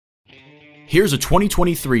Here's a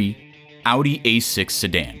 2023 Audi A6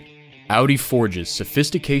 sedan. Audi forges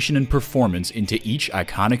sophistication and performance into each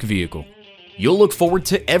iconic vehicle. You'll look forward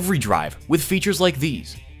to every drive with features like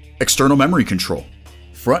these: external memory control,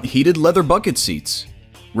 front heated leather bucket seats,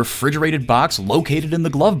 refrigerated box located in the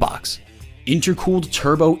glove box, intercooled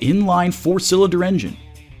turbo inline 4-cylinder engine,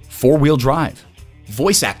 4-wheel drive,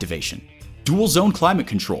 voice activation, dual zone climate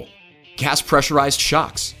control, gas pressurized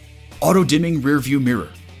shocks, auto dimming rear view mirror,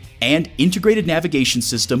 and integrated navigation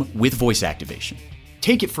system with voice activation.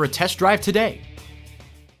 Take it for a test drive today.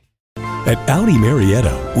 At Audi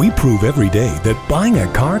Marietta, we prove every day that buying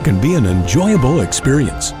a car can be an enjoyable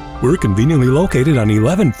experience. We're conveniently located on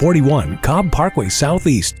 1141 Cobb Parkway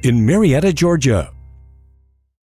Southeast in Marietta, Georgia.